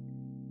mind.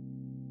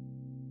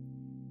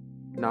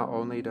 Not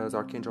only does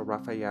Archangel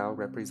Raphael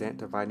represent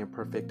divine and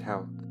perfect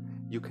health,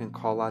 you can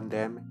call on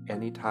them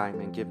anytime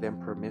and give them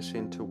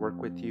permission to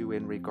work with you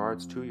in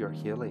regards to your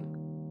healing.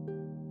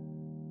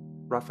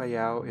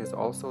 Raphael is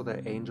also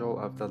the angel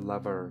of the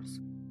lovers,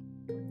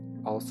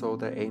 also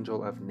the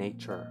angel of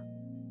nature.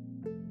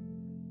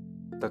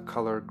 The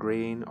color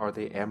green or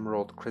the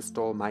emerald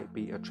crystal might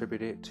be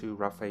attributed to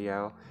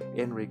Raphael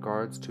in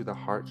regards to the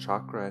heart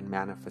chakra and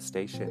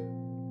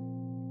manifestation.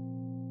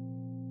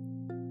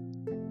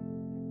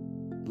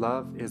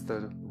 Love is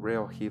the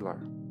real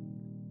healer.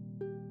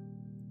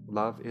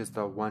 Love is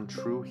the one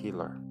true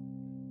healer.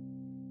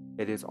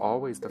 It is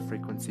always the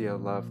frequency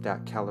of love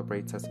that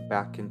calibrates us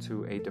back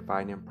into a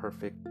divine and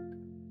perfect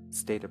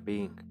state of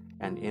being.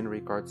 And in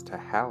regards to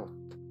health,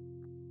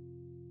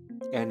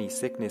 any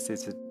sickness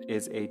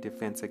is a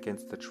defense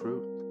against the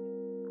truth.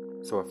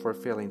 So if we're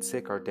feeling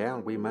sick or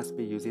down, we must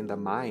be using the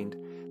mind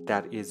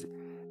that is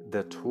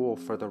the tool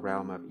for the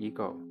realm of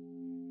ego.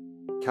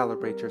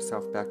 Calibrate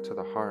yourself back to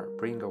the heart,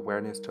 bring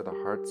awareness to the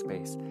heart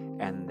space,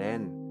 and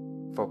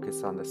then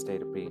focus on the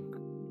state of being.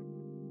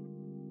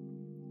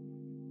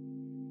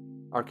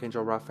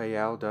 Archangel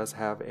Raphael does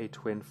have a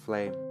twin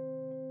flame.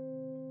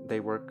 They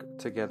work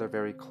together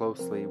very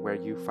closely. Where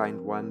you find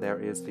one, there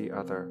is the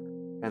other.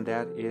 And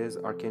that is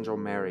Archangel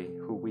Mary,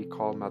 who we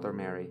call Mother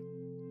Mary,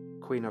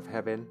 Queen of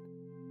Heaven,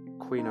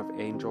 Queen of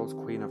Angels,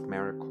 Queen of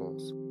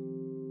Miracles.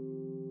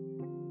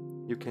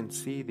 You can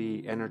see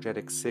the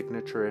energetic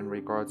signature in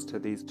regards to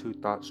these two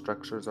thought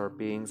structures or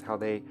beings, how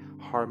they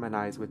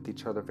harmonize with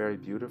each other very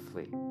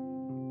beautifully.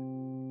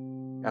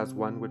 As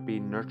one would be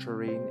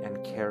nurturing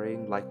and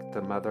caring like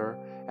the mother,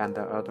 and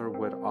the other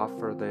would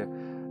offer the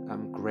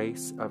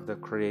grace of the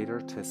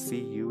Creator to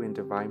see you in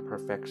divine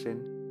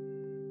perfection.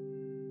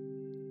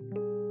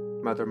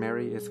 Mother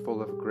Mary is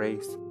full of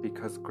grace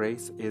because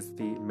grace is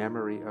the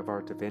memory of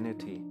our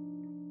divinity.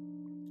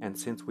 And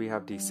since we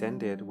have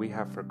descended, we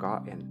have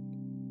forgotten.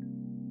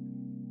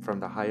 From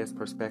the highest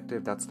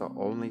perspective, that's the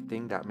only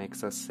thing that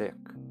makes us sick,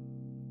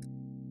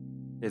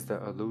 is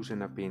the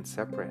illusion of being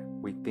separate.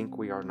 We think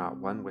we are not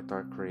one with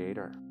our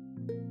Creator.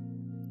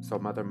 So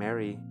Mother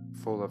Mary,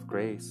 full of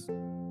grace,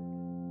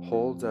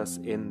 holds us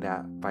in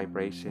that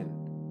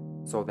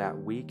vibration so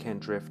that we can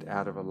drift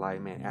out of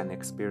alignment and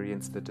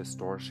experience the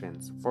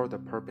distortions for the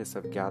purpose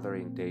of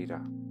gathering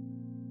data.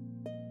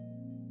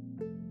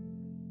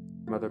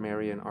 Mother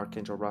Mary and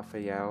Archangel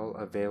Raphael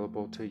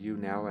available to you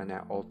now and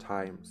at all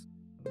times.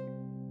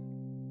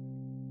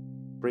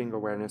 Bring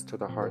awareness to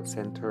the heart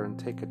center and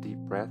take a deep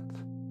breath.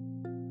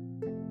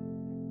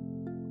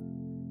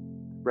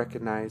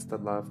 Recognize the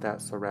love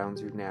that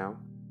surrounds you now.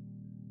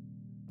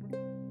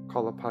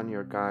 Call upon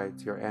your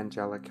guides, your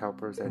angelic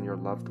helpers, and your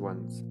loved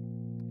ones.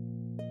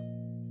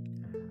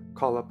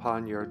 Call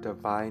upon your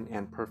divine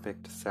and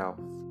perfect self,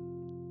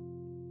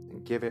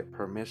 and give it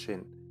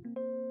permission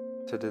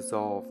to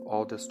dissolve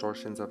all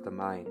distortions of the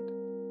mind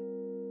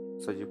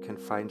so you can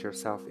find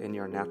yourself in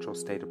your natural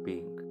state of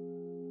being,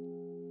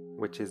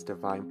 which is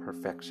divine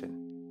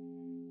perfection.